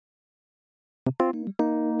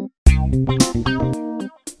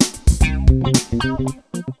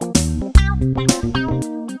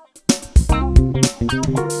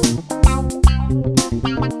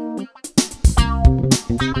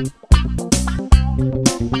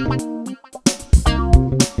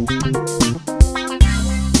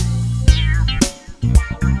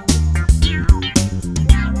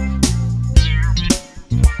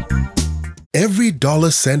Every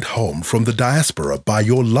dollar sent home from the diaspora by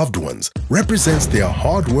your loved ones represents their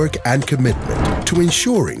hard work and commitment to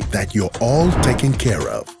ensuring that you're all taken care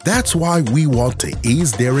of. That's why we want to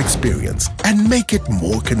ease their experience and make it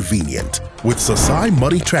more convenient. With Sasai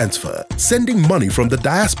Money Transfer, sending money from the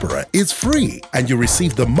diaspora is free and you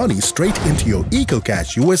receive the money straight into your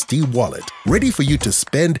EcoCash USD wallet, ready for you to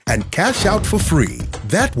spend and cash out for free.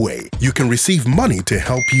 That way, you can receive money to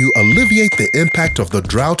help you alleviate the impact of the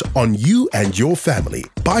drought on you and your family.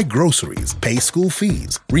 Buy groceries, pay school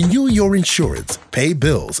fees, renew your insurance, pay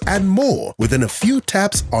bills, and more within a few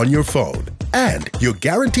taps on your phone. And you're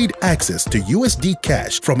guaranteed access to USD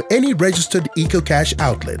cash from any registered EcoCash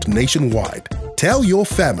outlet nationwide. Tell your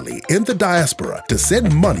family in the diaspora to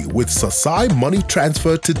send money with Sasai Money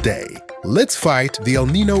Transfer today. Let's fight the El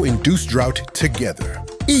Nino-induced drought together.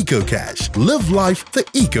 EcoCash. Live life the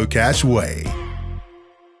EcoCash way.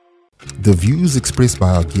 The views expressed by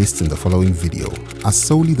our guests in the following video are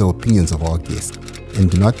solely the opinions of our guests and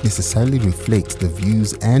do not necessarily reflect the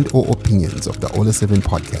views and/or opinions of the Ola 7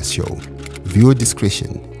 podcast show. Viewer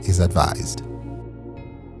discretion is advised.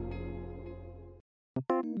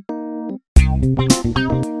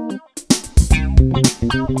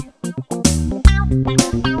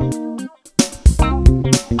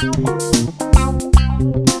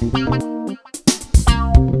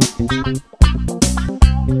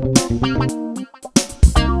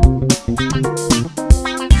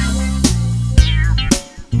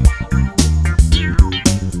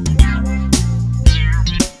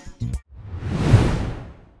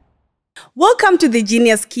 Welcome to the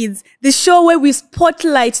Genius Kids, the show where we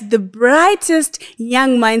spotlight the brightest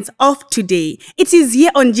young minds of today. It is here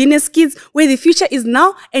on Genius Kids where the future is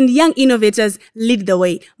now and young innovators lead the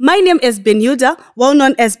way. My name is Benilda, well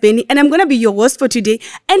known as Benny, and I'm going to be your host for today.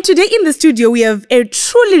 And today in the studio, we have a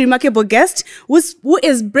truly remarkable guest who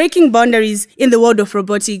is breaking boundaries in the world of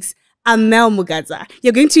robotics. Amelle Mugadza.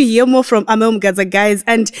 You're going to hear more from Amelle Mugadza, guys,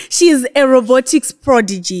 and she is a robotics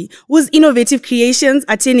prodigy whose innovative creations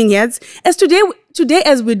are turning heads. As today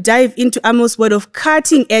as we dive into Amelle's world of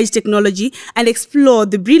cutting-edge technology and explore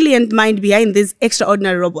the brilliant mind behind these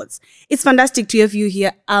extraordinary robots. It's fantastic to have you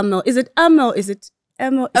here, Amelle. Is it Amelle? Is it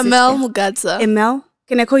Amelle? Amelle Mugadza. Amelle?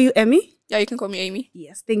 Can I call you Emmy? Yeah, you can call me Amy.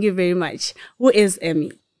 Yes, thank you very much. Who is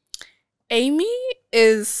Emmy? Amy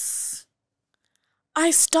is...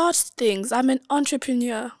 I start things. I'm an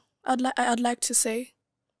entrepreneur. I'd like to say,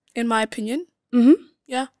 in my opinion. Mm-hmm.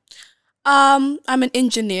 Yeah. I'm an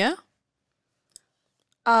engineer.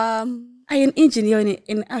 Are you an engineer or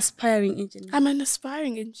an aspiring engineer? I'm an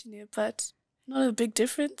aspiring engineer, but not a big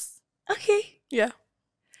difference. Okay. Yeah.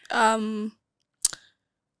 I'm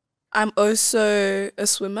also a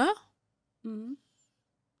swimmer,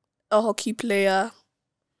 a hockey player,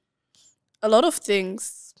 a lot of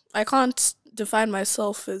things. I can't define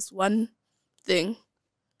myself as one thing.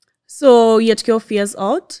 So you're 12 years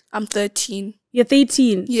old? I'm 13. You're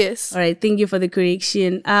 13? Yes. All right, thank you for the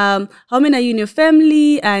correction. How many are you in your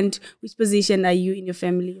family and which position are you in your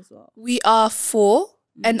family as well? We are 4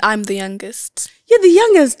 and I'm the youngest. You're the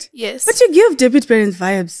youngest? Yes. But you give debut parent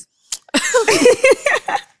vibes.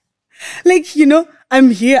 Like, you know, I'm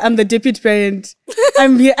here, I'm the deputy parent.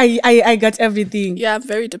 I'm here, I got everything. Yeah, I'm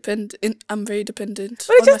very dependent.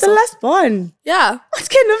 But you're just the last born. Yeah. What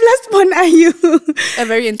kind of last born are you? A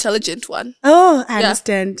very intelligent one. Oh, I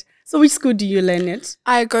understand. So which school do you learn at?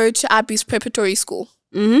 I go to Abby's preparatory school.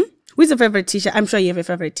 Mm-hmm. Who's your favorite teacher? I'm sure you have a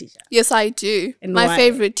favorite teacher. Yes, I do. And my why?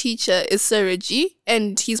 favorite teacher is Sir Reggie,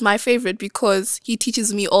 and he's my favorite because he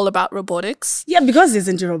teaches me all about robotics. Yeah, because he's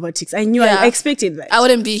into robotics. I knew, I expected that. I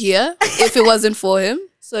wouldn't be here if it wasn't for him.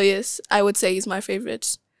 So yes, I would say he's my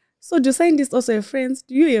favorite. So do scientists also have friends?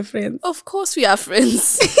 Do you have friends? Of course we have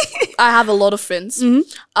friends. I have a lot of friends.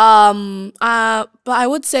 Mm-hmm. But I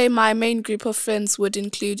would say my main group of friends would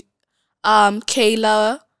include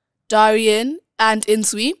Kayla, Darian, and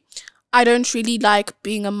Insui. I don't really like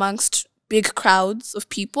being amongst big crowds of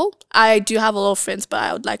people. I do have a lot of friends, but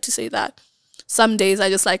I would like to say that some days I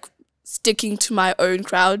just like sticking to my own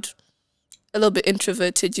crowd. A little bit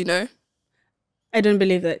introverted, you know. I don't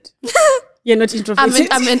believe that. You're not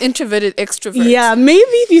introverted. I'm an introverted extrovert. Yeah, maybe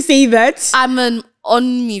if you say that. I'm an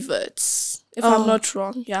omnivert, if I'm not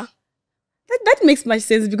wrong. Yeah. That makes much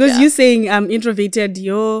sense because you saying introverted,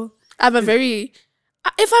 I'm a very...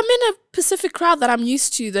 If I'm in a Pacific crowd that I'm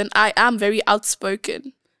used to, then I am very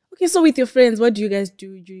outspoken. Okay, so with your friends, what do you guys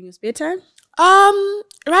do during your spare time?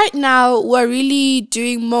 Right now we're really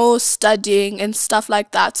doing more studying and stuff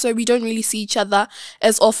like that, so we don't really see each other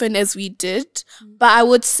as often as we did. But I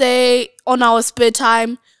would say on our spare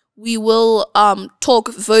time we will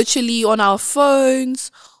talk virtually on our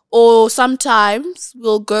phones, or sometimes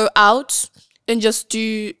we'll go out and just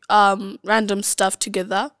do random stuff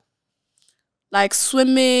together, like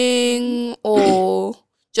swimming or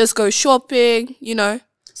just go shopping, you know.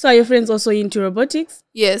 So are your friends also into robotics?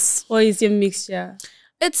 Yes. Or is it a mixture?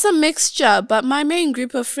 It's a mixture, but my main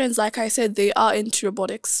group of friends, like I said, they are into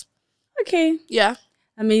robotics. Okay. Yeah.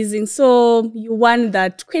 Amazing. So you won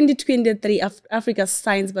that 2023 Africa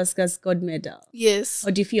Science Basketball Gold Medal. Yes.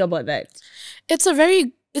 How do you feel about that? It's a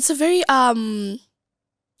very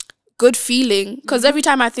good feeling, because every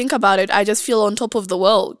time I think about it, I just feel on top of the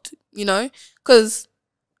world, you know, because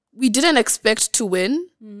we didn't expect to win.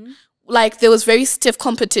 Like, there was very stiff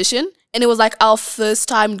competition, and it was like our first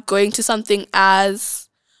time going to something as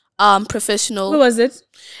professional. Where was it?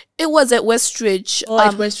 It was at Westridge. Oh,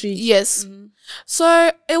 at Westridge. Yes.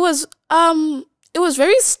 So it was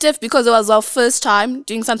very stiff because it was our first time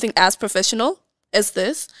doing something as professional as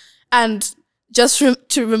this. And just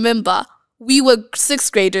to remember, we were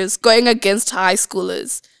 6th graders going against high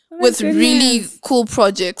schoolers with really cool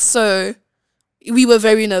projects. So we were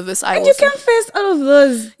very nervous. And you can face all of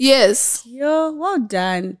those. Yes. Yo, well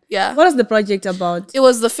done. Yeah. What was the project about? It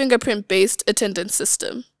was the fingerprint-based attendance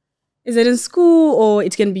system. Is it in school or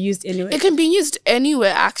it can be used anywhere? It can be used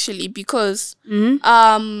anywhere, actually, because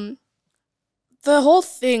the whole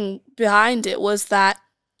thing behind it was that,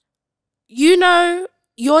 you know,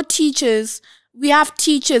 your teachers, we have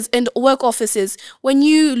teachers and work offices. When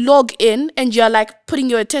you log in and you're like putting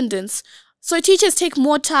your attendance, so teachers take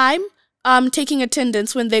more time taking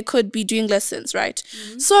attendance when they could be doing lessons, right?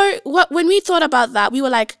 So when we thought about that, we were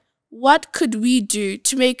like, what could we do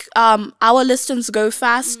to make our lessons go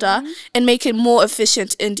faster and make it more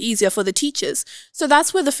efficient and easier for the teachers? So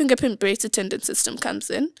that's where the fingerprint-based attendance system comes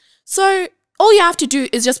in. So all you have to do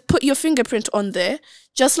is just put your fingerprint on there,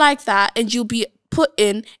 just like that, and you'll be put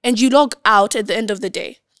in and you log out at the end of the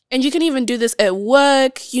day. And you can even do this at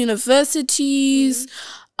work, universities.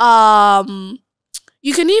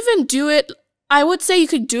 You can even do it, I would say you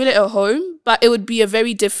could do it at home, but it would be a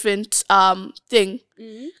very different thing.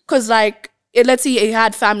 Because, like, let's say you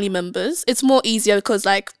had family members. It's more easier because,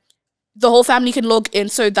 like, the whole family can log in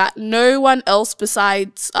so that no one else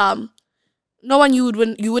besides, no one you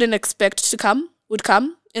wouldn't expect to come would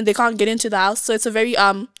come, and they can't get into the house. So it's a very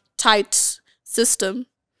tight system.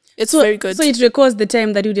 It's very good. So it records the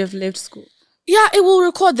time that you'd have left school? Yeah, it will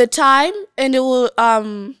record the time, and it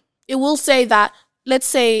will say that, let's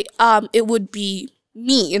say it would be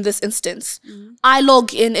me in this instance. I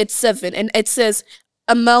log in at 7 and it says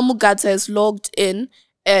Amelle Mugadza has logged in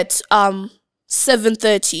at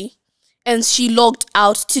 7:30 and she logged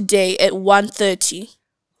out today at 1:30.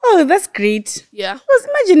 Oh, that's great. Yeah. Because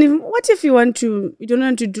imagine, what if you don't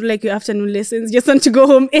want to do like your afternoon lessons, you just want to go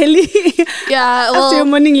home early? Yeah. Well, after your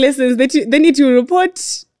morning lessons, they need to report.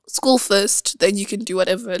 School first, then you can do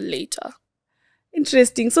whatever later.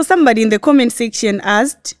 Interesting. So somebody in the comment section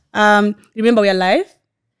asked, remember we are live?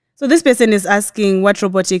 So this person is asking what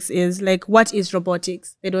robotics is. Like, what is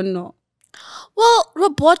robotics? They don't know. Well,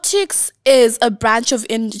 robotics is a branch of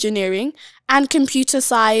engineering and computer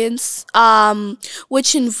science,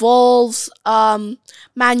 which involves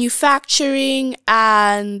manufacturing,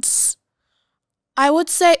 and I would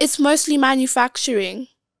say it's mostly manufacturing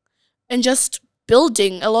and just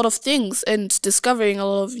building a lot of things and discovering a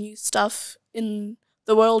lot of new stuff in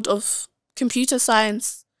the world of computer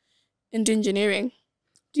science and engineering.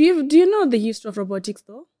 Do you know the history of robotics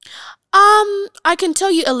though? I can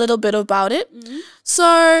tell you a little bit about it.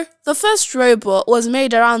 So the first robot was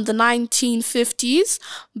made around the 1950s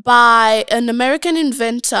by an American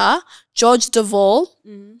inventor, George Devol.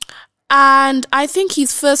 And I think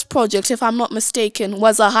his first project, if I'm not mistaken,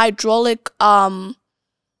 was a hydraulic arm,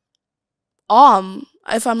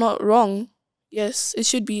 if I'm not wrong. Yes, it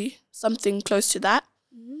should be something close to that.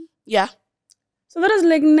 Yeah. So that was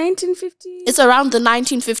like 1950s? It's around the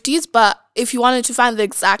 1950s, but if you wanted to find the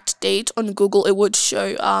exact date on Google, it would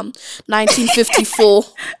show 1954.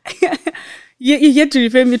 You get to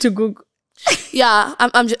refer me to Google. Yeah,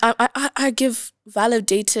 I give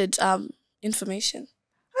validated information.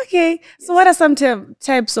 Okay, so what are some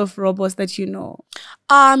types of robots that you know?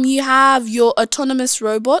 You have your autonomous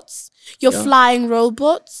robots, your flying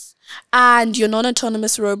robots, and your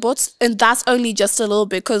non-autonomous robots, and that's only just a little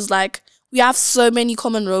bit because like we have so many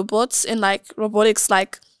common robots in like robotics.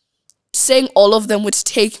 Like saying all of them would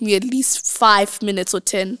take me at least 5 minutes or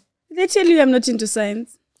 10. They tell you I'm not into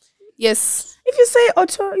science. Yes. If you say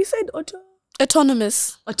auto, you said auto.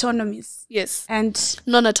 Autonomous. Autonomous. Yes. And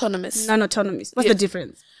non-autonomous. Non-autonomous. What's the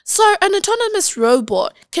difference? So an autonomous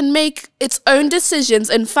robot can make its own decisions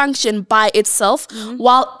and function by itself,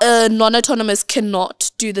 while a non-autonomous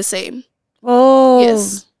cannot do the same. Oh.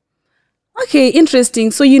 Yes. Okay,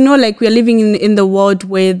 interesting. So, like we're living in the world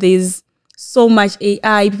where there's so much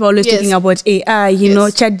AI. People are always talking about AI, you know,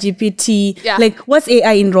 ChatGPT. Yeah. Like, what's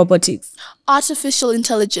AI in robotics? Artificial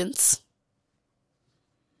intelligence.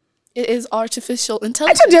 It is artificial I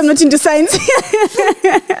intelligence. told you I'm not into science.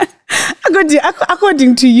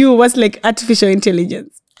 According to you, what's like artificial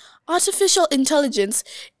intelligence? Artificial intelligence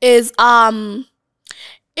is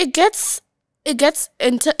it gets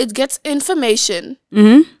information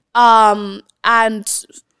and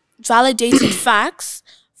validated facts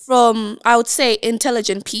from, I would say,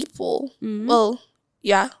 intelligent people. Well,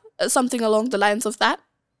 yeah, something along the lines of that.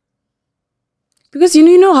 Because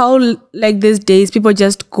you know how like these days people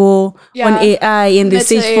just go on AI and they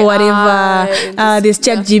search for whatever. There's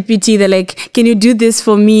ChatGPT. They're like, "Can you do this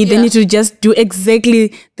for me?" They need to just do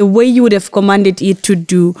exactly the way you would have commanded it to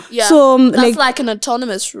do. Yeah. So that's like an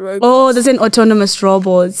autonomous robot. Oh, there's an autonomous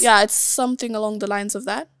robot. Yeah, it's something along the lines of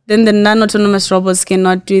that. Then the non-autonomous robots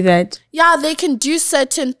cannot do that. Yeah, they can do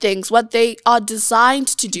certain things, what they are designed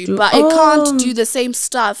to do, but it can't do the same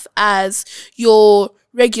stuff as your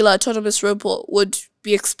regular autonomous robot would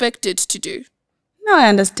be expected to do. No, I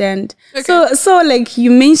understand. Okay. So like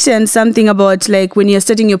you mentioned something about like when you're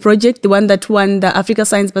starting your project, the one that won the Africa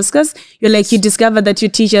Science Baskers, you're like, you discovered that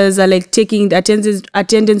your teachers are like taking the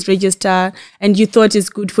attendance register and you thought it's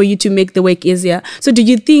good for you to make the work easier. So do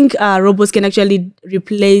you think robots can actually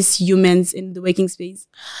replace humans in the working space?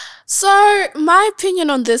 So my opinion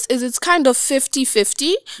on this is it's kind of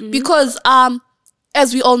 50-50 because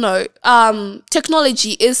as we all know,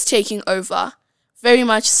 technology is taking over, very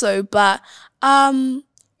much so. But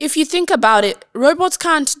if you think about it, robots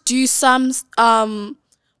can't do some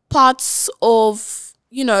parts of,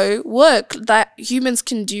 work that humans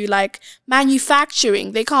can do, like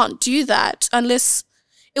manufacturing. They can't do that unless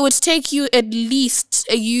it would take you at least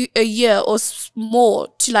a year or more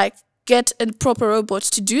to like get a proper robot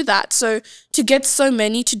to do that. So to get so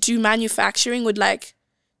many to do manufacturing would like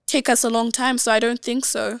take us a long time, so I don't think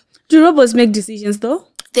so. Do robots make decisions though?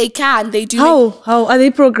 They can. They do. How are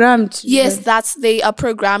they programmed? Yes, they are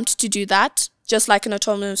programmed to do that, just like an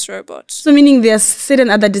autonomous robot. So meaning there's certain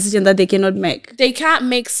other decisions that they cannot make. They can't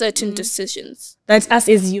make certain decisions. That's us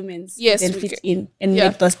as humans. Yes, then we fit can. in and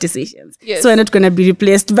make those decisions. Yes. So we're not gonna be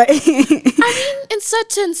replaced by. I mean, in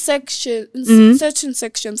certain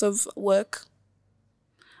sections of work.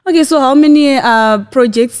 Okay, so how many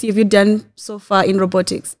projects have you done so far in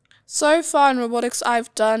robotics? So far in robotics,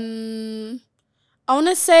 I've done, I want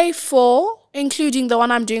to say 4, including the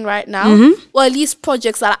one I'm doing right now. Well, at least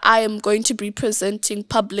projects that I am going to be presenting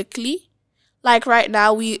publicly. Like right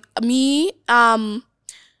now, Inzwi,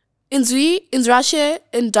 Inzrashe,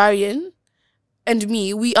 and Darian, and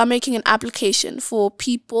me, we are making an application for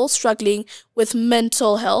people struggling with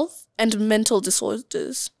mental health and mental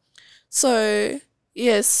disorders. So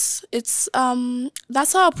yes, it's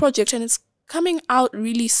that's our project, and it's coming out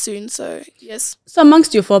really soon. So yes. So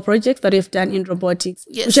amongst your 4 projects that you've done in robotics,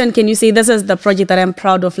 which one can you say this is the project that I'm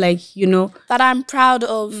proud of? Like that I'm proud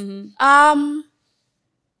of.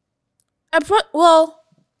 Well,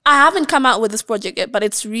 I haven't come out with this project yet, but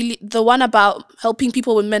it's really the one about helping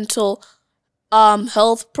people with mental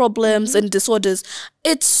health problems and disorders.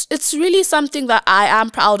 It's really something that I am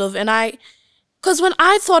proud of, and because when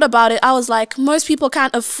I thought about it, I was like, most people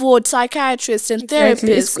can't afford psychiatrists and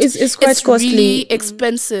therapists. It's quite costly. Really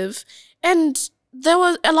expensive. And there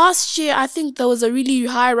was last year, I think there was a really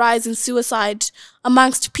high rise in suicide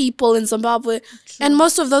amongst people in Zimbabwe. True. And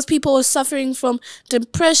most of those people were suffering from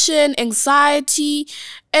depression, anxiety.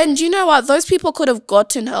 And you know what? Those people could have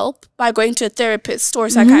gotten help by going to a therapist or a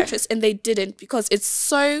psychiatrist, and they didn't because it's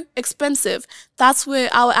so expensive. That's where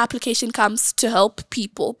our application comes to help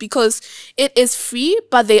people, because it is free,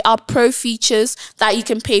 but there are pro features that you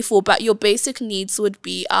can pay for, but your basic needs would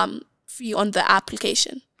be free on the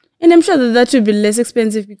application. And I'm sure that would be less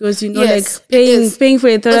expensive because, yes, like paying for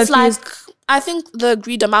a therapist. It's like, I think the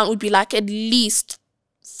agreed amount would be like at least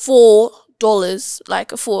 $4, like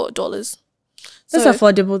 $4. That's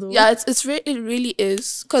affordable though. Yeah, it really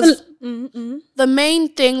is, because the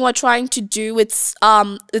main thing we're trying to do, it's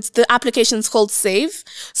the application's called Save.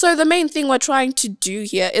 So the main thing we're trying to do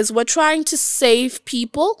here is we're trying to save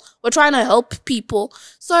people. We're trying to help people.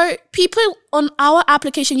 So people on our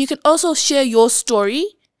application, you can also share your story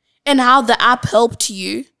and how the app helped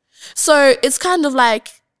you. So it's kind of like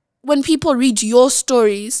when people read your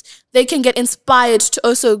stories, they can get inspired to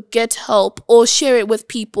also get help or share it with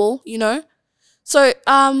people, you know? So,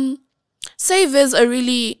 Save is a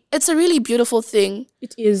really beautiful thing.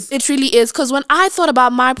 It is. It really is. Because when I thought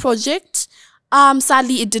about my project,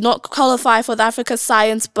 sadly, it did not qualify for the Africa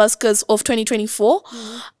Science Buskers of 2024.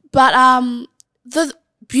 But the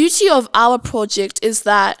beauty of our project is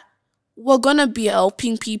that we're going to be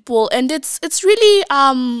helping people. And it's really,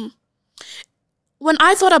 when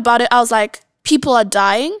I thought about it, I was like, people are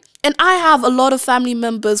dying. And I have a lot of family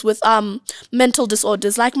members with mental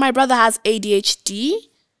disorders. Like my brother has ADHD.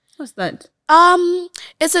 What's that?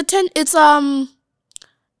 It's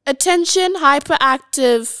attention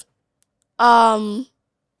hyperactive ADHD,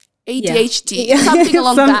 something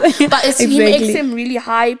along that. But he makes him really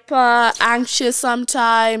hyper anxious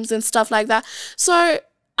sometimes and stuff like that. So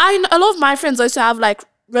a lot of my friends also have like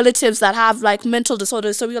relatives that have like mental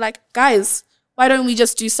disorders. So we were like, guys, why don't we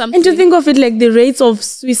just do something? And to think of it, like the rates of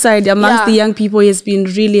suicide amongst the young people has been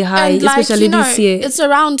really high, and especially this year. It's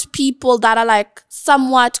around people that are like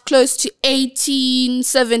somewhat close to 18,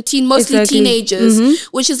 17, mostly teenagers,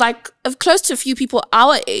 which is like close to a few people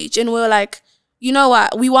our age. And we're like, you know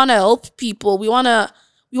what? We want to help people. We want to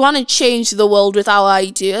change the world with our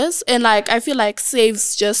ideas. And like, I feel like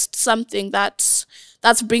Save's just something that's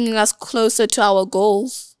bringing us closer to our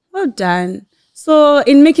goals. Well done. So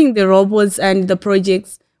in making the robots and the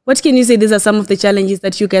projects, what can you say these are some of the challenges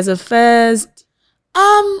that you guys have faced?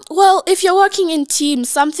 Well, if you're working in teams,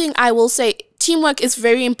 something I will say, teamwork is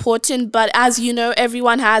very important, but as you know,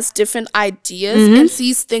 everyone has different ideas and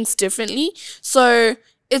sees things differently. So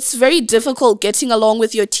it's very difficult getting along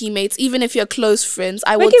with your teammates, even if you're close friends.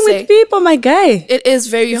 I would say working with people, my guy. It is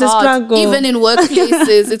very hard. A struggle. Even in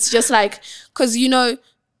workplaces, it's just like, because you know,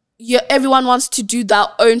 everyone wants to do their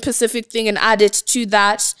own specific thing and add it to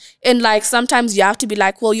that. And like, sometimes you have to be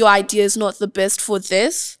like, well, your idea is not the best for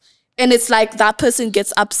this. And it's like that person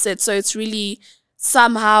gets upset. So it's really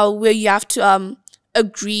somehow where you have to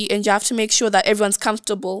agree, and you have to make sure that everyone's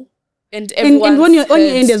comfortable. And when you're on your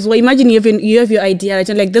end as well, imagine you have your idea, right?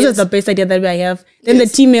 And like, this is the best idea that I have. Then the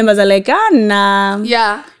team members are like, nah.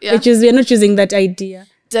 Yeah. We're not choosing that idea.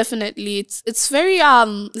 Definitely. It's very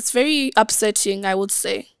upsetting, I would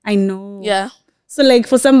say. I know. Yeah. So like,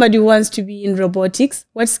 for somebody who wants to be in robotics,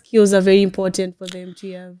 what skills are very important for them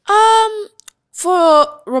to have? For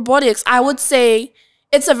robotics, I would say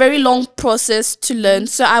it's a very long process to learn.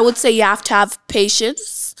 So I would say you have to have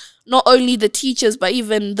patience. Not only the teachers, but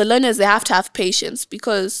even the learners, they have to have patience,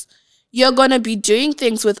 because you're going to be doing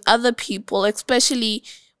things with other people, especially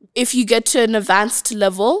if you get to an advanced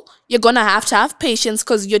level. You're going to have patience,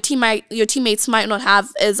 because your teammates might not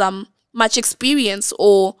have as much experience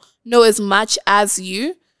or know as much as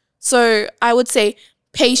you. So I would say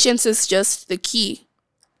patience is just the key.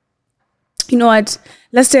 You know what?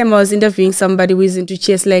 Last time I was interviewing somebody who is into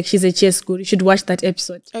chess, like she's a chess guru. You should watch that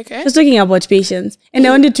episode. Okay. She was talking about patience. And I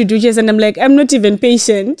wanted to do chess, and I'm like, I'm not even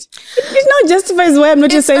patient. It now justifies why I'm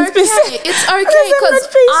not a science person. It's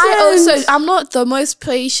okay, because I'm not the most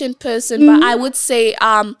patient person, but I would say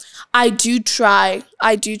I do try.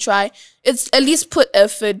 It's at least put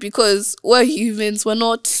effort, because we're humans. We're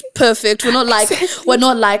not perfect. We're not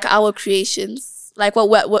like our creations, like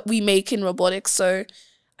what we make in robotics. So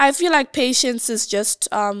I feel like patience is just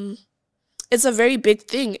it's a very big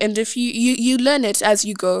thing, and if you learn it as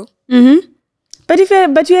you go.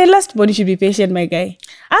 But you're a last born, you should be patient, my guy.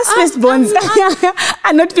 Us firstborns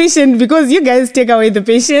are not patient, because you guys take away the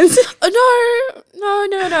patience. No.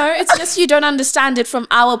 It's just you don't understand it from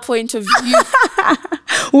our point of view.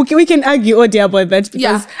 We can argue all day about that,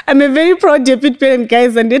 because I'm a very proud deputy parent,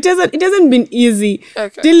 guys, and it hasn't been easy.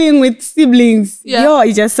 Okay. Dealing with siblings.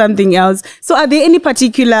 It's just something else. So are there any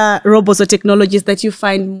particular robots or technologies that you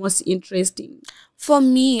find most interesting? For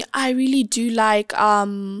me, I really do like I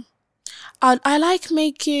like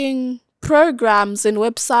making programs and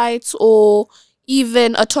websites, or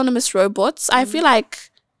even autonomous robots. I feel like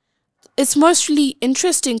it's mostly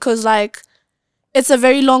interesting, because like it's a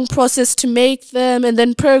very long process to make them and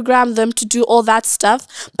then program them to do all that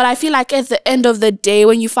stuff. But I feel like at the end of the day,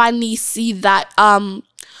 when you finally see that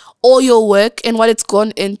all your work and what it's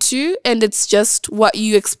gone into, and it's just what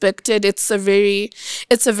you expected, it's a very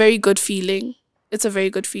good feeling. It's a very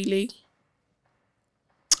good feeling.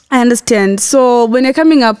 I understand. So when you're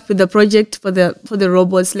coming up with the project for the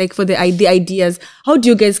robots, like for the ideas, how do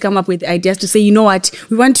you guys come up with the ideas to say, you know what,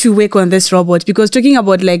 we want to work on this robot? Because talking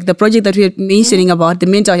about like the project that we were mentioning about the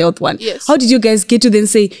mental health one, Yes. how did you guys get to then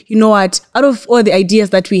say, you know what, out of all the ideas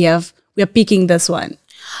that we have, we are picking this one?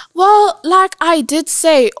 Well, like I did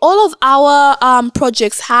say, all of our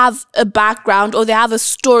projects have a background or they have a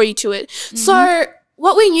story to it. So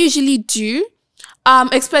what we usually do,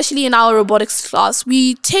 especially in our robotics class,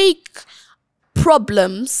 we take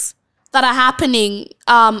problems that are happening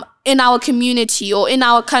in our community or in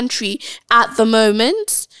our country at the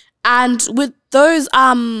moment, and with those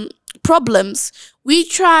problems, we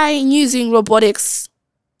try using robotics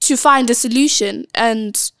to find a solution.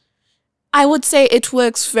 And I would say it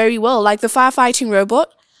works very well, like the firefighting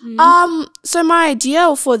robot. So my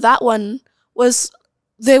idea for that one was,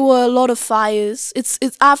 there were a lot of fires.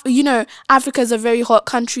 You know, Africa is a very hot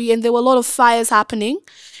country, and there were a lot of fires happening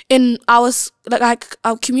in our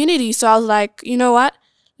community. So I was like, you know what?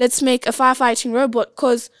 Let's make a firefighting robot,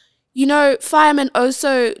 because, you know, firemen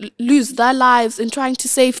also lose their lives in trying to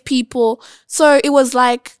save people. So it was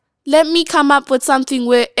like, let me come up with something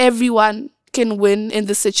where everyone can win in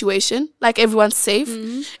this situation, like everyone's safe.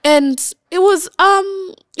 And it was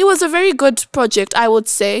a very good project, I would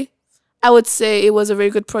say. It was a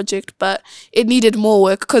very good project, but it needed more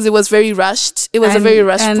work because it was very rushed. It was a very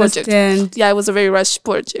rushed project. Yeah, it was a very rushed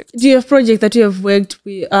project. Do you have projects that you have worked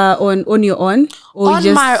with, on your own? Or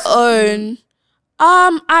On my own,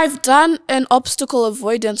 I've done an obstacle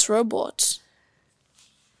avoidance robot.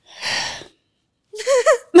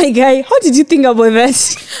 My guy, how did you think about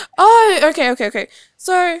that? Oh, okay.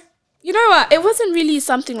 So, you know what? It wasn't really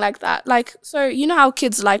something like that. Like, so you know how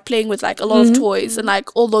kids like playing with like a lot of toys and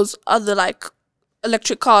like all those other like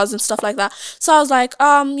electric cars and stuff like that. So I was like,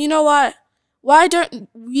 you know what? Why don't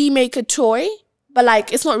we make a toy? But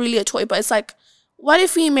like, it's not really a toy, but it's like, what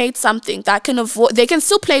if we made something that can avoid, they can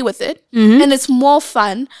still play with it and it's more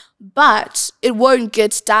fun, but it won't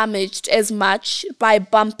get damaged as much by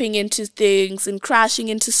bumping into things and crashing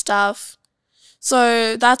into stuff.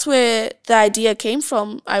 So that's where the idea came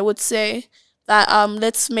from, I would say, that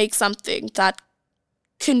let's make something that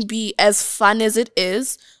can be as fun as it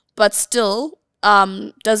is, but still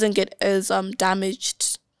doesn't get as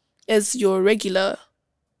damaged as your regular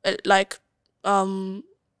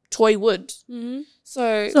toy would.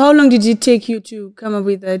 So how long did it take you to come up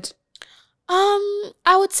with that?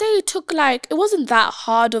 I would say it took like, it wasn't that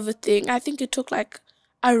hard of a thing. I think it took like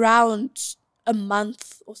around a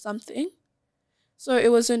month or something. So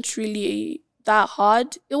it wasn't really that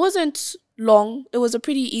hard. It wasn't long. It was a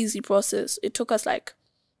pretty easy process. It took us like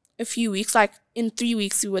a few weeks. Like in 3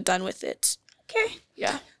 weeks, we were done with it. Okay.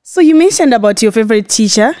 Yeah. So you mentioned about your favorite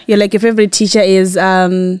teacher. Your favorite teacher is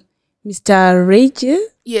Mr. Regis?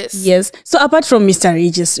 Yes. So apart from Mr.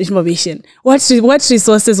 Regis' information, what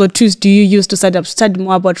resources or tools do you use to study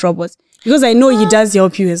more about robots? Because I know he does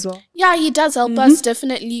help you as well. Yeah, he does help us,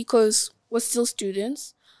 definitely, because we're still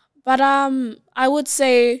students. But I would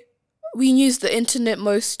say we use the internet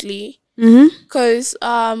mostly, because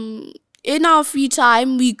in our free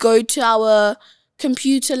time we go to our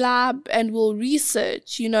computer lab and we'll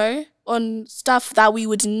research, you know, on stuff that we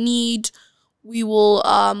would need. We will,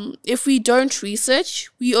 if we don't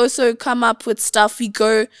research, we also come up with stuff. We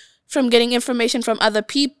go from getting information from other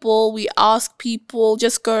people, we ask people,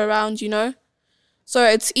 just go around, you know. So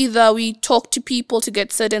it's either we talk to people to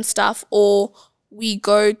get certain stuff, or we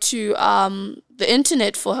go to the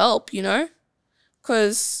internet for help, you know,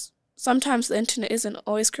 because sometimes the internet isn't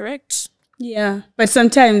always correct. Yeah, but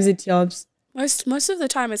sometimes it helps. Most of the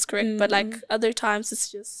time it's correct, but like other times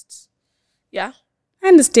it's just, yeah. I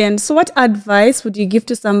understand. So what advice would you give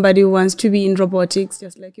to somebody who wants to be in robotics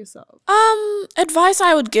just like yourself? Advice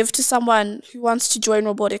I would give to someone who wants to join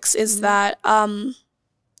robotics is that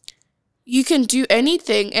you can do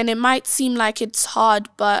anything, and it might seem like it's hard,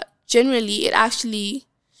 but generally it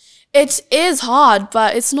is hard,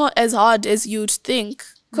 but it's not as hard as you'd think,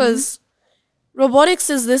 because robotics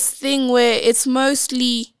is this thing where it's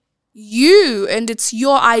mostly you and it's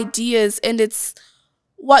your ideas and it's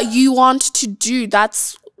what you want to do.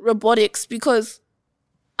 That's robotics, because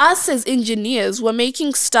us as engineers, we're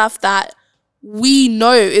making stuff that we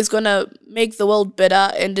know is gonna make the world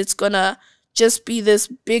better, and it's gonna just be this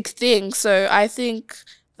big thing. So I think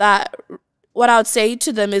that what I would say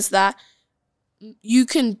to them is that you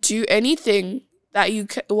can do anything that you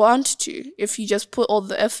want to if you just put all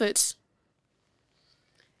the effort.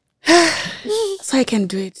 So I can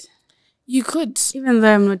do it. You could. Even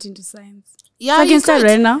though I'm not into science. Yeah, so I can start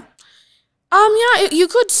right now? Yeah, you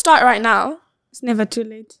could start right now. It's never too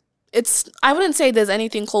late. I wouldn't say there's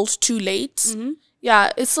anything called too late.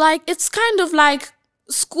 Yeah, it's kind of like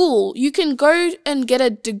school. You can go and get a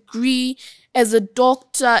degree as a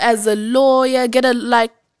doctor, as a lawyer,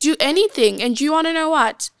 do anything. And you want to know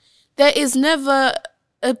what? There is never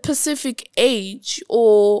a specific age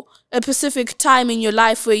or a specific time in your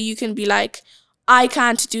life where you can be like, I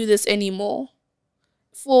can't do this anymore.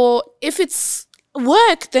 For if it's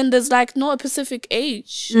work, then there's like not a specific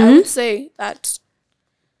age. I would say that.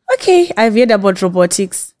 Okay, I've heard about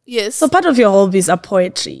robotics. Yes. So part of your hobbies are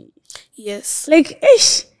poetry. Yes. Like,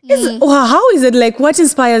 how is it like? What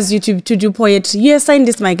inspires you to do poetry? You're a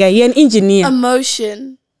scientist, my guy. You're an engineer.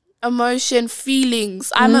 Emotion,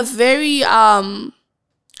 feelings. I'm a very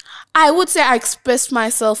I would say I express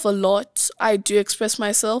myself a lot. I do express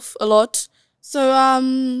myself a lot.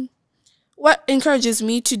 So what encourages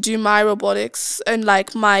me to do my robotics and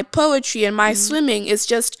like my poetry and my swimming is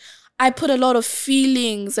just I put a lot of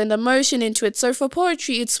feelings and emotion into it. So for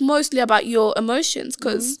poetry, it's mostly about your emotions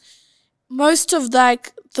because most of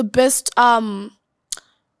like the best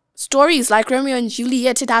stories like Romeo and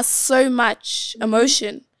Juliet, it has so much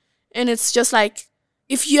emotion. And it's just like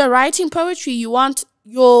if you're writing poetry, you want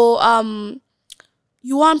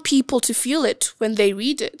people to feel it when they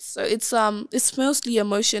read it. So it's mostly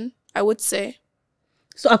emotion, I would say.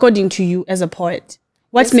 So according to you as a poet,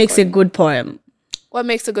 what makes a good poem? What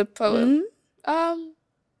makes a good poem? I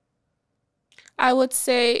would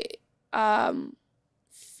say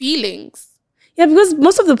feelings. Yeah, because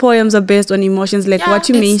most of the poems are based on emotions, like what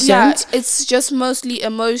you mentioned. Yeah, it's just mostly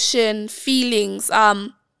emotion, feelings.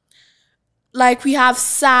 Like we have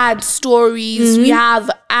sad stories, we have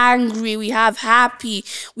angry, we have happy,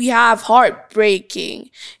 we have heartbreaking.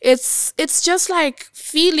 It's just like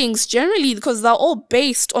feelings generally because they're all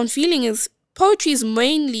based on feelings. Poetry is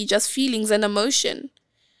mainly just feelings and emotion.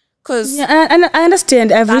 And I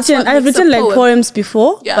understand. I've written like poems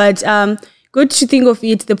before, but good to think of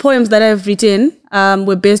it. The poems that I've written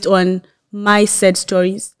were based on my sad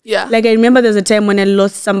stories. Yeah. Like I remember there's a time when I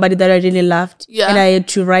lost somebody that I really loved, and I had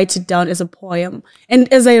to write it down as a poem.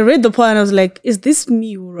 And as I read the poem, I was like, "Is this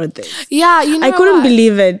me who wrote this?" Yeah, you know, I couldn't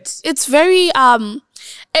believe it. It's very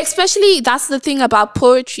especially that's the thing about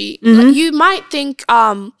poetry. You might think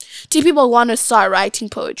do people want to start writing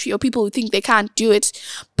poetry or people who think they can't do it?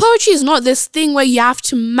 Poetry is not this thing where you have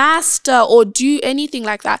to master or do anything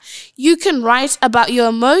like that. You can write about your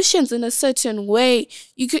emotions in a certain way.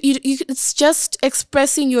 It's just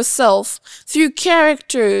expressing yourself through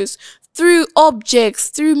characters, through objects,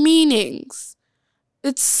 through meanings.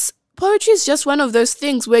 Poetry is just one of those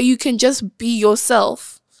things where you can just be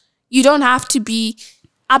yourself. You don't have to be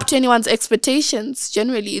up to anyone's expectations.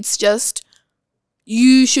 Generally, it's just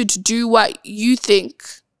you should do what you think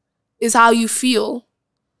is how you feel.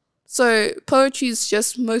 So poetry is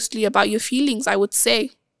just mostly about your feelings, I would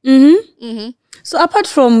say. So apart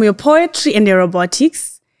from your poetry and your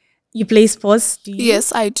robotics, you play sports, do you?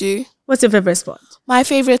 Yes, I do. What's your favorite sport? My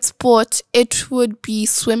favorite sport, it would be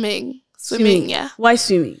swimming. Swimming, yeah. Why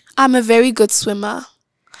swimming? I'm a very good swimmer.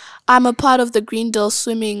 I'm a part of the Greendale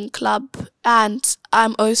Swimming Club and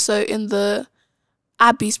I'm also in the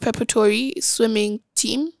Abbey's preparatory swimming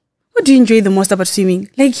team. What do you enjoy the most about swimming?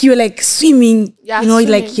 Like you're like swimming, swimming.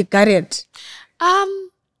 Like you got it.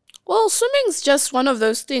 Well, swimming's just one of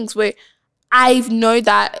those things where I know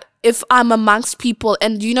that if I'm amongst people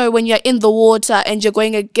and when you're in the water and you're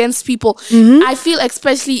going against people, I feel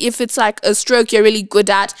especially if it's like a stroke you're really good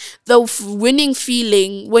at, the winning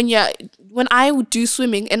feeling when I would do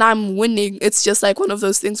swimming and I'm winning, it's just like one of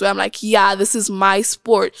those things where I'm like, yeah, this is my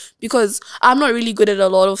sport because I'm not really good at a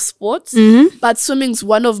lot of sports, but swimming's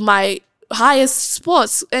one of my highest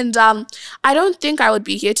sports. And I don't think I would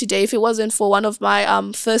be here today if it wasn't for one of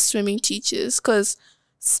my first swimming teachers because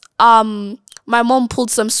my mom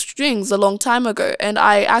pulled some strings a long time ago and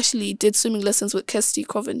I actually did swimming lessons with Kirsty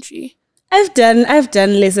Coventry. I've done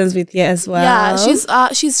lessons with her as well. Yeah,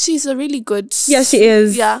 she's a really good. Yeah, she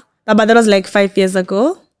is. Yeah. But that was like 5 years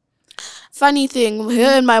ago. Funny thing,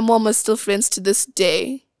 her and my mom are still friends to this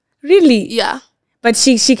day. Really? Yeah. But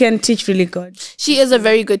she can teach really good. She is a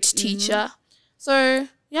very good teacher. So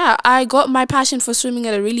yeah, I got my passion for swimming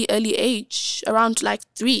at a really early age, around like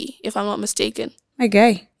 3, if I'm not mistaken. My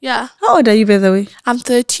guy. Yeah. How old are you, by the way? I'm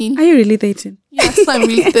 13. Are you really 13? Yes, I'm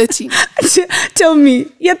really 13. Tell me,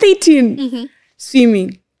 you're 13.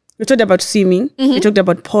 Swimming. We talked about swimming. We talked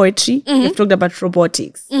about poetry. We've talked about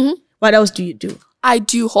robotics. What else do you do? I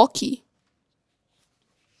do hockey.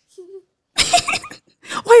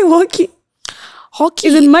 Why hockey? Hockey.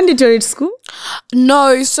 Is it mandatory at school?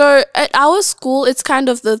 No. So at our school, it's kind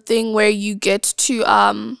of the thing where you get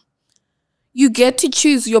to you get to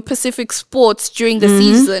choose your specific sports during the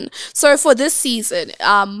season. So for this season,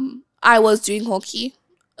 I was doing hockey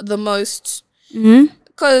the most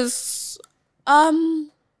because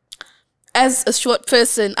as a short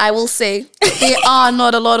person, I will say there are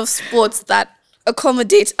not a lot of sports that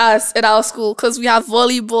accommodate us at our school because we have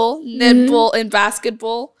volleyball, netball, and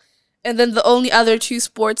basketball. And then the only other 2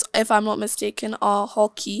 sports, if I'm not mistaken, are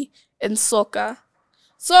hockey and soccer.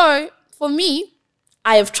 So for me,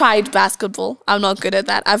 I have tried basketball. I'm not good at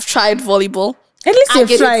that. I've tried volleyball. At least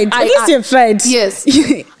you've tried. At least you've tried. Yes.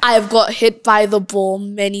 I have got hit by the ball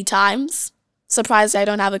many times. Surprised I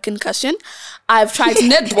don't have a concussion. I've tried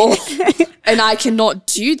netball and I cannot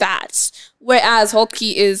do that. Whereas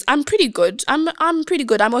hockey is, I'm pretty good. I'm pretty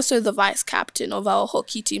good. I'm also the vice captain of our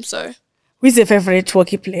hockey team. So, who's your favorite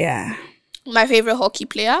hockey player? My favorite hockey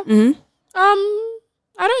player?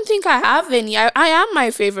 I don't think I have any. I am my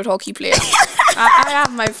favorite hockey player. I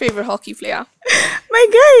am my favorite hockey player. My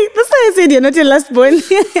guy, that's why I said you're not your last born.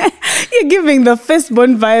 You're giving the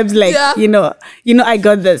firstborn vibes, like, you know, I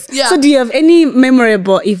got this. Yeah. So do you have any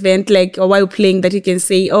memorable event, like, or while playing, that you can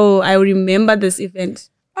say, oh, I remember this event?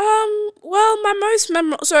 Well, my most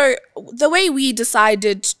memorable, so the way we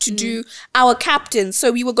decided to do our captains, so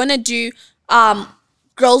we were going to do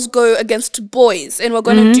girls go against boys, and we're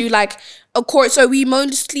going to do like a court. So we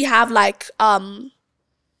mostly have like,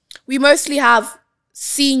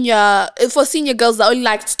 senior, for senior girls, there are only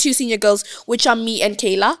like 2 senior girls, which are me and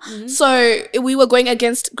Kayla. So we were going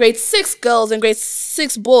against grade 6 girls and grade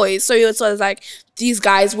 6 boys. So it was like, these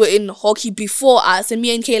guys were in hockey before us, and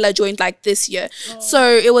me and Kayla joined like this year. So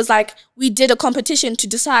it was like, we did a competition to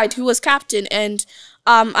decide who was captain, and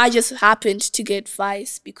I just happened to get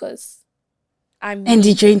vice because I'm And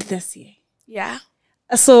you joined this year. Yeah.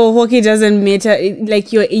 So hockey doesn't matter,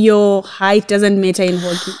 like your height doesn't matter in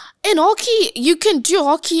hockey. In hockey, you can do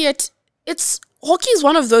hockey hockey is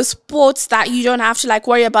one of those sports that you don't have to like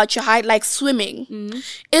worry about your height, like swimming.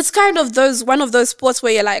 It's kind of one of those sports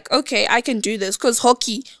where you're like, okay, I can do this, because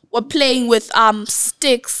hockey, we're playing with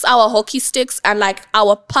sticks, our hockey sticks, and like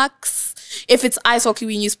our pucks. If it's ice hockey,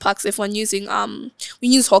 we use pucks. If we're using we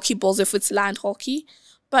use hockey balls if it's land hockey.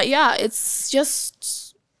 But yeah, it's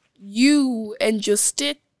just you and your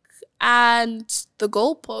stick and the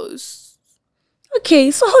goalpost.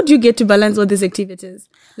 Okay, so how do you get to balance all these activities?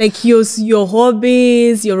 Like your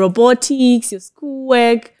hobbies, your robotics, your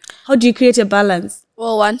schoolwork. How do you create a balance?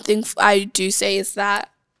 Well, one thing I do say is that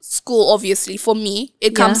school, obviously, for me,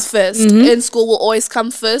 it comes first. And school will always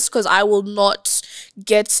come first, because I will not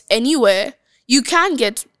get anywhere. You can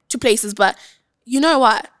get to places, but you know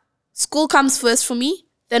what? School comes first for me,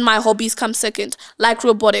 then my hobbies come second. Like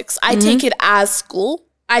robotics, I take it as school.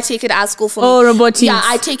 I take it as school for me. Oh, robotics. Yeah,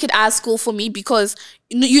 I take it as school for me because,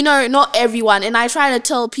 you know, not everyone. And I try to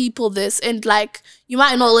tell people this, and like, you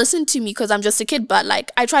might not listen to me because I'm just a kid, but like,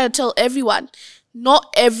 I try to tell everyone,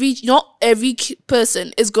 not every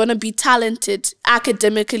person is going to be talented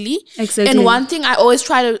academically. Exactly. And one thing I always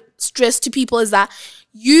try to stress to people is that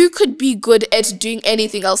you could be good at doing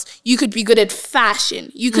anything else. You could be good at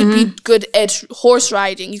fashion. You could be good at horse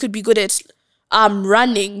riding. You could be good at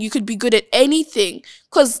running. You could be good at anything,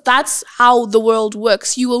 because that's how the world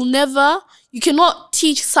works. You cannot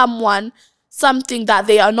teach someone something that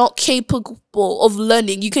they are not capable of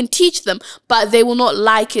learning. You can teach them, but they will not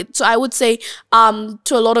like it. So I would say to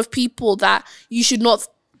a lot of people that you should not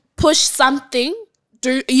push something.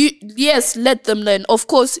 Yes, let them learn. Of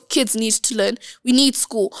course, kids need to learn. We need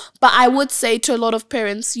school. But I would say to a lot of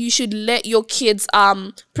parents, you should let your kids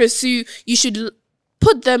pursue. You should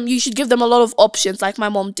give them a lot of options, like my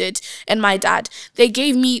mom did and my dad.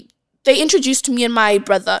 They introduced me and my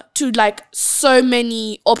brother to like so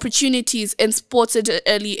many opportunities in sports at an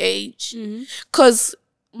early age. Because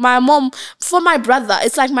my mom, for my brother,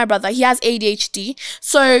 it's like my brother, he has ADHD.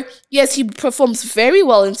 So yes, he performs very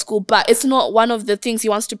well in school, but it's not one of the things he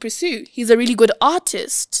wants to pursue. He's a really good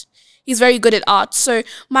artist. He's very good at art. So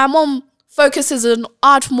my mom focuses on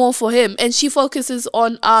art more for him, and she focuses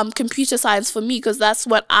on computer science for me, because that's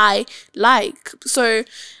what I like. So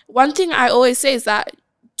one thing I always say is that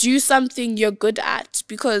do something you're good at,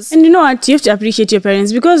 because... And you know what? You have to appreciate your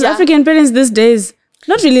parents, because African parents these days,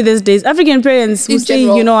 not really these days, African parents will say,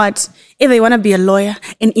 you know what, either you want to be a lawyer,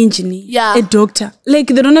 an engineer, Yeah. a doctor. Like,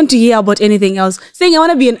 they don't want to hear about anything else. Saying I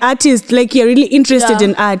want to be an artist, like you're really interested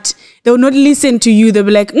in art, they will not listen to you. They'll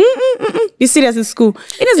be like, be serious in school.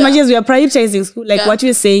 In as much as we are prioritizing school, like what you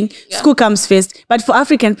were saying, school comes first. But for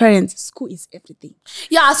African parents, school is everything.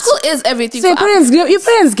 Yeah, school is everything. So your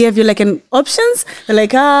parents gave you like an options. They're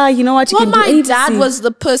like, you know what, you can do my ABC. dad was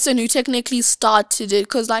the person who technically started it,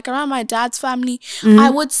 because like around my dad's family, I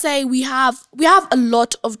would say we have a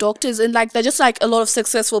lot of doctors, and like they're just like a lot of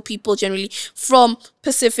successful people generally from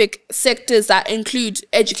specific sectors that include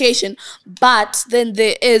education. But then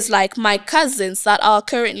there is like my cousins that are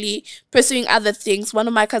currently pursuing other things. One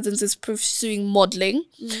of my cousins is pursuing modeling,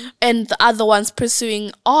 and the other one's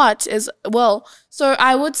pursuing art as well. So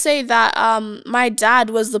I would say that my dad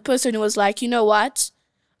was the person who was like, you know what,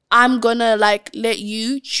 I'm gonna like let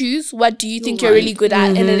you choose what do you think you're really good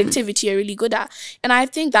at and an activity you're really good at. And I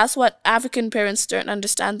think that's what African parents don't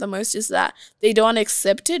understand the most, is that they don't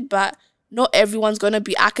accept it, but not everyone's gonna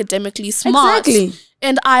be academically smart. Exactly.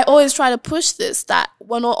 And I always try to push this, that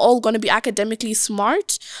we're not all gonna be academically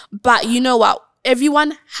smart, but you know what?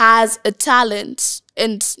 Everyone has a talent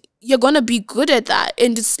and you're gonna be good at that.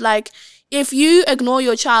 And it's like, if you ignore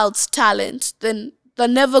your child's talent, then they're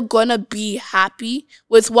never gonna be happy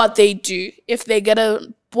with what they do. If they get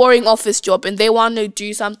a boring office job and they want to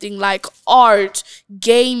do something like art,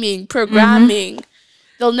 gaming, programming,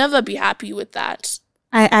 they'll never be happy with that.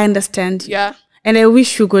 I understand. Yeah. And I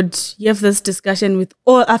wish you could have this discussion with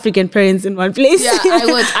all African parents in one place. Yeah,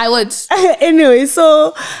 I would. Anyway,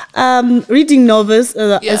 so reading novels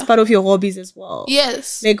as part of your hobbies as well.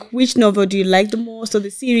 Yes. Like, which novel do you like the most, or the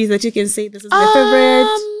series that you can say this is my favorite?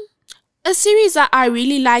 A series that I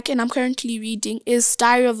really like and I'm currently reading is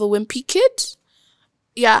Diary of a Wimpy Kid.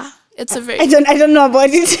 Yeah, it's a very... I don't know about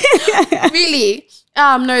it. Really?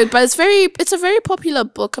 No, but it's a very popular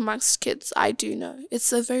book amongst kids. I do know.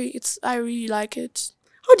 I really like it.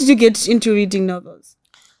 How did you get into reading novels?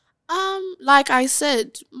 Like I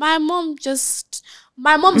said, my mom's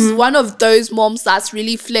one of those moms that's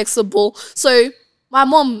really flexible. So my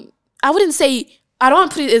mom, I wouldn't say, I don't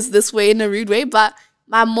want to put it as this way in a rude way, but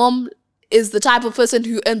my mom is the type of person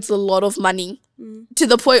who earns a lot of money to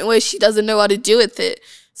the point where she doesn't know what to do with it.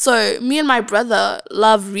 So me and my brother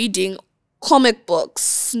love reading comic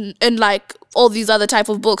books and like all these other type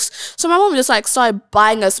of books. So my mom just like started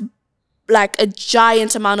buying us like a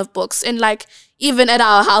giant amount of books, and like even at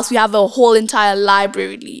our house we have a whole entire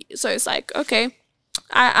library. So it's like, okay,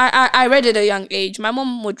 I read at a young age. My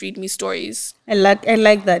mom would read me stories. I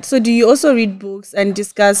like that. So do you also read books and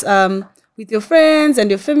discuss with your friends and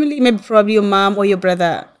your family, maybe probably your mom or your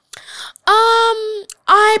brother?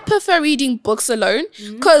 I prefer reading books alone,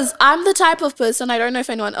 because I'm the type of person, I don't know if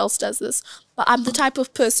anyone else does this, but I'm the type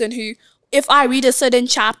of person who, if I read a certain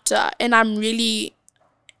chapter and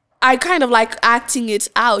I kind of like acting it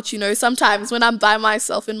out, you know. Sometimes when I'm by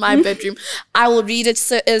myself in my bedroom, I will read a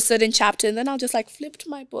certain chapter and then I'll just like flip to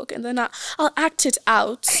my book and then I'll act it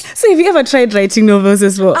out. So have you ever tried writing novels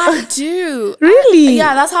as well? I do. Really?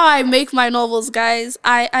 Yeah, that's how I make my novels, guys.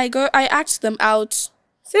 I act them out.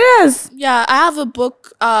 Serious? Yeah, I have a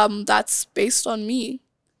book that's based on me.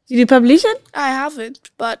 Did you publish it? I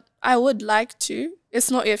haven't, but I would like to.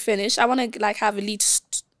 It's not yet finished. I want to like have at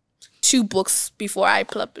least 2 books before I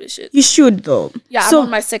publish it. You should though. Yeah, so, I'm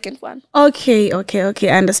on my second one. Okay,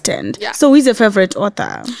 I understand. Yeah. So who's your favorite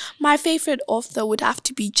author? My favorite author would have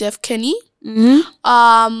to be Jeff Kinney.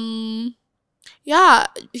 Yeah,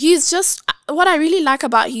 he's just, what I really like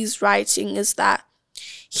about his writing is that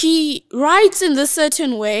he writes in this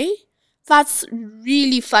certain way that's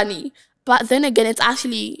really funny, but then again, it's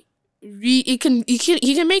actually he can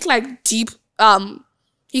make like deep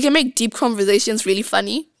he can make deep conversations really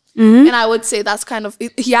funny. And I would say that's kind of,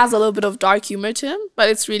 he has a little bit of dark humor to him, but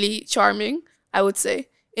it's really charming, I would say,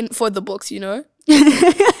 for the books, you know.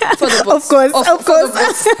 For the books. Of course.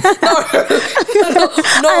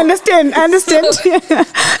 No. I understand.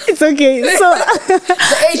 It's okay. So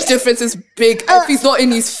the age difference is big. If he's not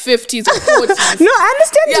in his 50s or 40s. No, I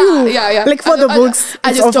understand you. Yeah. Like for the books.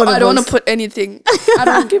 I don't want to put anything. I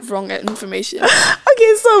don't give wrong information.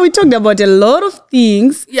 Okay, so we talked about a lot of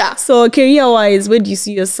things. Yeah. So career-wise, where do you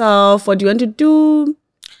see yourself? What do you want to do?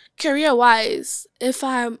 Career-wise, if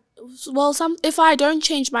I don't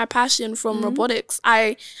change my passion from robotics,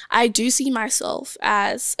 I do see myself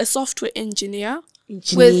as a software engineer.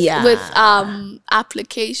 With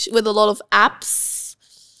application, with a lot of apps.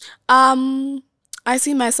 I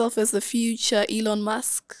see myself as the future Elon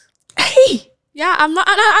Musk. Hey. Yeah, I'm not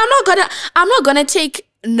gonna take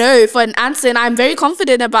no for an answer, and I'm very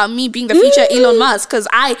confident about me being the future Elon Musk, because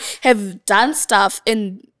I have done stuff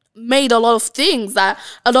and made a lot of things that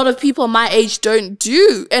a lot of people my age don't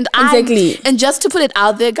do. And and just to put it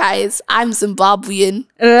out there, guys, I'm Zimbabwean.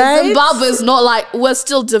 Right? Zimbabwe is not like, we're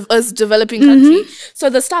still a developing country. So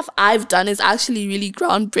the stuff I've done is actually really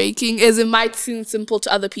groundbreaking, as it might seem simple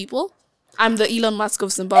to other people. I'm the Elon Musk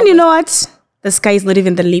of Zimbabwe. And you know what? The sky is not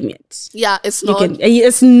even the limit. Yeah, it's not.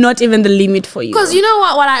 It's not even the limit for you. Because you know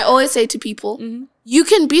what I always say to people? You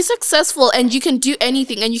can be successful and you can do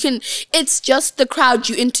anything, and it's just the crowd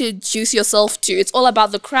you introduce yourself to. It's all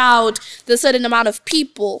about the crowd, the certain amount of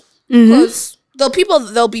people. Because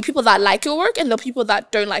there'll be people that like your work, and there'll be people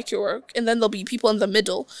that don't like your work, and then there'll be people in the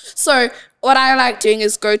middle. So what I like doing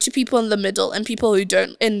is go to people in the middle and people who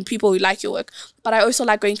don't, and people who like your work. But I also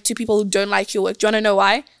like going to people who don't like your work. Do you want to know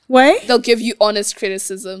why? Why? They'll give you honest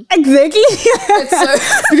criticism. Exactly.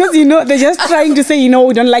 Because, they're just trying to say,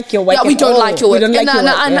 we don't like your work. Yeah, we don't like your work. We don't like your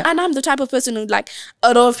work. And I'm the type of person who, like,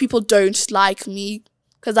 a lot of people don't like me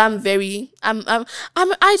because I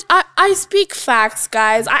speak facts,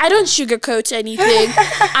 guys. I don't sugarcoat anything.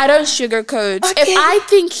 I don't sugarcoat. Okay. If I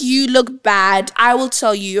think you look bad, I will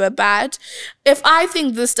tell you you're bad. If I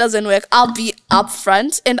think this doesn't work, I'll be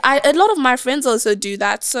upfront. And a lot of my friends also do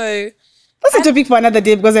that. So that's a topic for another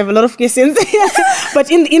day because I have a lot of questions. But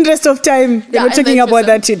in the interest of time, we're talking about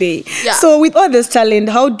that today. Yeah. So with all this talent,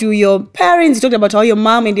 how do your parents, you talked about how your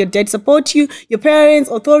mom and your dad support you, your parents,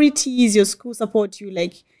 authorities, your school support you,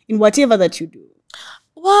 like in whatever that you do?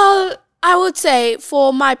 Well, I would say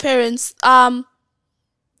for my parents,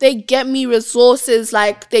 they get me resources,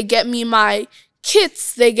 like they get me my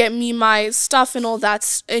kits, they get me my stuff and all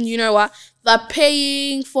that. And you know what? They're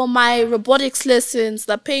paying for my robotics lessons.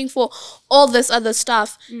 They're paying for all this other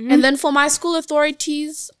stuff. And then for my school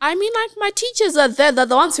authorities, I mean, like, my teachers are there. They're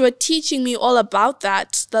the ones who are teaching me all about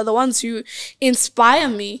that. They're the ones who inspire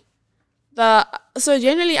me. So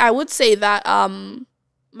generally, I would say that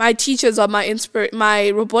my teachers are my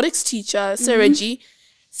robotics teacher, Sir Reggie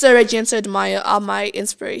and Sir Maya are my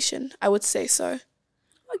inspiration. I would say so.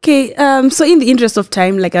 Okay, so in the interest of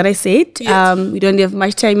time, like I said, we don't have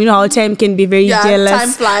much time. You know how time can be very jealous. Time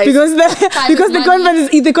flies. Because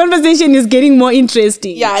the conversation is getting more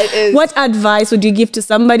interesting. Yeah, it is. What advice would you give to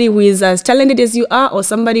somebody who is as talented as you are, or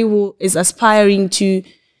somebody who is aspiring to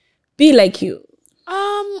be like you?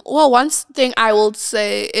 Well, one thing I will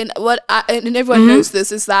say, and everyone knows this,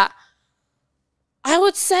 is that I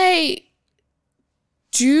would say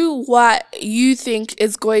do what you think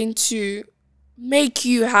is going to make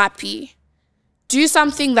you happy. Do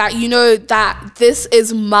something that you know that this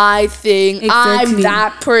is my thing. Exactly. I'm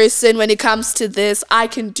that person when it comes to this. I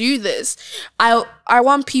can do this. I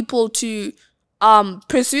want people to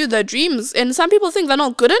pursue their dreams. And some people think they're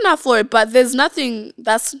not good enough for it, but there's nothing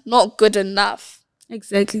that's not good enough.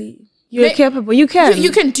 Exactly. You're capable. You can. You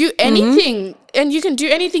can do anything. And you can do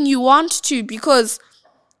anything you want to, because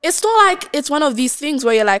it's not like it's one of these things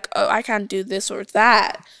where you're like, oh, I can't do this or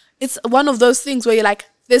that. It's one of those things where you're like,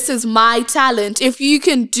 this is my talent. If you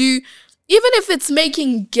can do, even if it's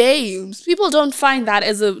making games, people don't find that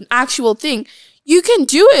as an actual thing. You can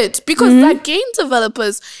do it because like game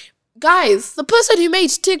developers, guys, the person who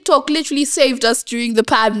made TikTok literally saved us during the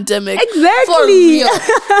pandemic. Exactly. For real.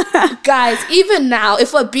 Guys, even now,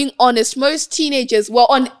 if we're being honest, most teenagers were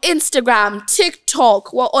on Instagram,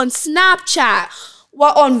 TikTok, were on Snapchat,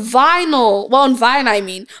 were on Vinyl. Well, on Vine, I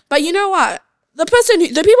mean. But you know what?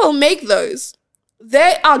 The people who make those,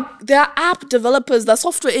 they're app developers, they're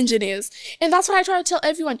software engineers. And that's what I try to tell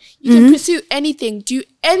everyone. You can pursue anything, do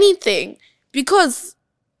anything. Because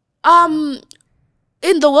in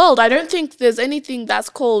the world, I don't think there's anything that's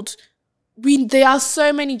called, there are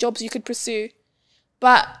so many jobs you could pursue.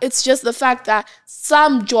 But it's just the fact that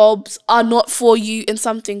some jobs are not for you and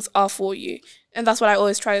some things are for you. And that's what I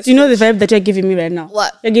always try to say. Do you know the vibe that you're giving me right now?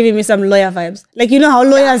 What? You're giving me some lawyer vibes. Like, you know how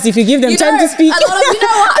lawyers, if you give them time to speak, you know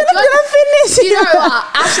what? they're not going to finish. You know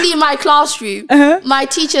what? Actually, in my classroom, my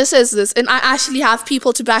teacher says this, and I actually have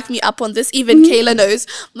people to back me up on this. Even Kayla knows.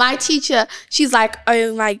 My teacher, she's like,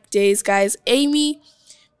 oh my days, guys. Amy,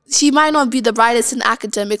 she might not be the brightest in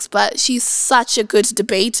academics, but she's such a good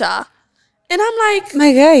debater. And I'm like,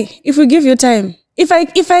 my guy, if we give you time, if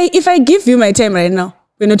I give you my time right now,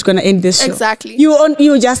 we're not going to end this show. Exactly.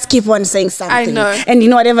 You just keep on saying something. I know. And you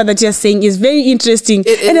know, whatever that you're saying is very interesting.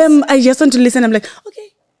 It is. And I just want to listen. I'm like, okay.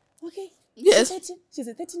 Yes. She's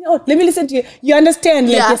a 13-year-old. Let me listen to you. You understand?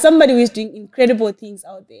 Like, you're somebody who is doing incredible things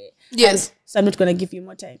out there. Yes. And so I'm not going to give you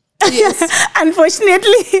more time. Yes.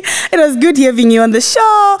 Unfortunately, it was good having you on the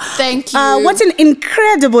show. Thank you. What an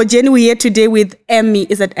incredible journey we had today with Emmy.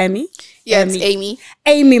 Is that Emmy? Yes, Amy.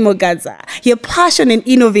 Amelle Mugadza. Your passion and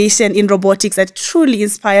innovation in robotics are truly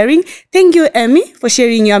inspiring. Thank you, Amy, for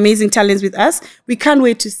sharing your amazing talents with us. We can't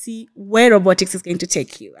wait to see where robotics is going to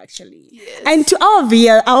take you, actually. Yes. And to our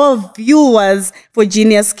viewers for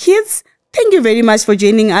Genius Kids, thank you very much for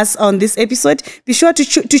joining us on this episode. Be sure to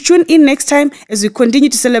tune in next time as we continue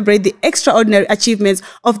to celebrate the extraordinary achievements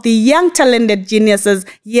of the young talented geniuses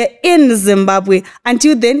here in Zimbabwe.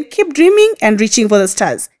 Until then, keep dreaming and reaching for the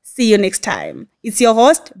stars. See you next time. It's your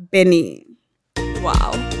host, Benny.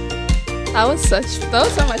 Wow. That was so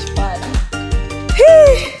much fun.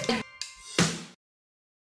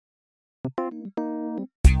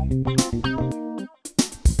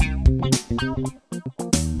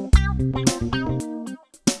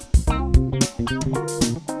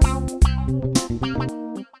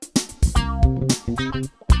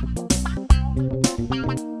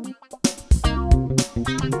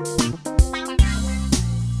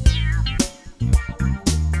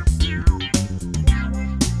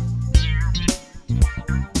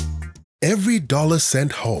 Every dollar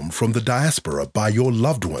sent home from the diaspora by your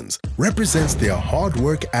loved ones represents their hard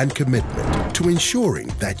work and commitment to ensuring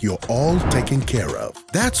that you're all taken care of.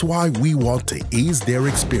 That's why we want to ease their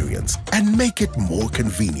experience and make it more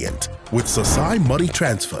convenient. With Sasai Money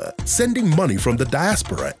Transfer, sending money from the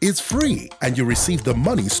diaspora is free and you receive the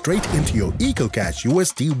money straight into your EcoCash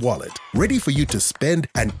USD wallet, ready for you to spend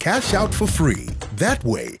and cash out for free. That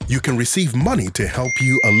way, you can receive money to help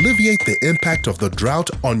you alleviate the impact of the drought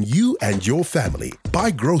on you and your family.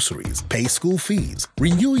 Buy groceries, pay school fees,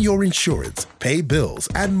 renew your insurance, pay bills,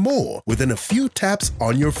 and more within a few taps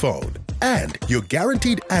on your phone. And you're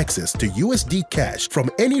guaranteed access to USD cash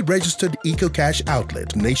from any registered EcoCash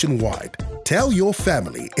outlet nationwide. Tell your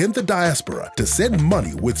family in the diaspora to send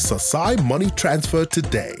money with Sasai Money Transfer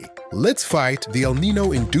today. Let's fight the El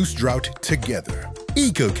Nino-induced drought together.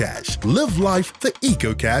 EcoCash. Live life the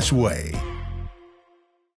EcoCash way.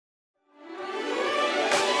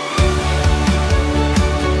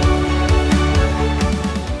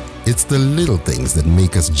 It's the little things that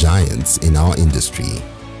make us giants in our industry.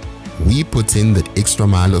 We put in that extra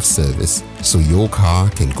mile of service so your car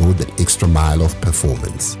can go that extra mile of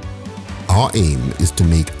performance. Our aim is to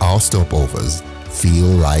make our stopovers feel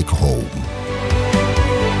like home.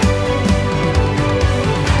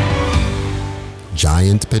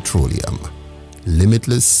 Giant Petroleum.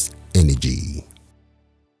 Limitless energy.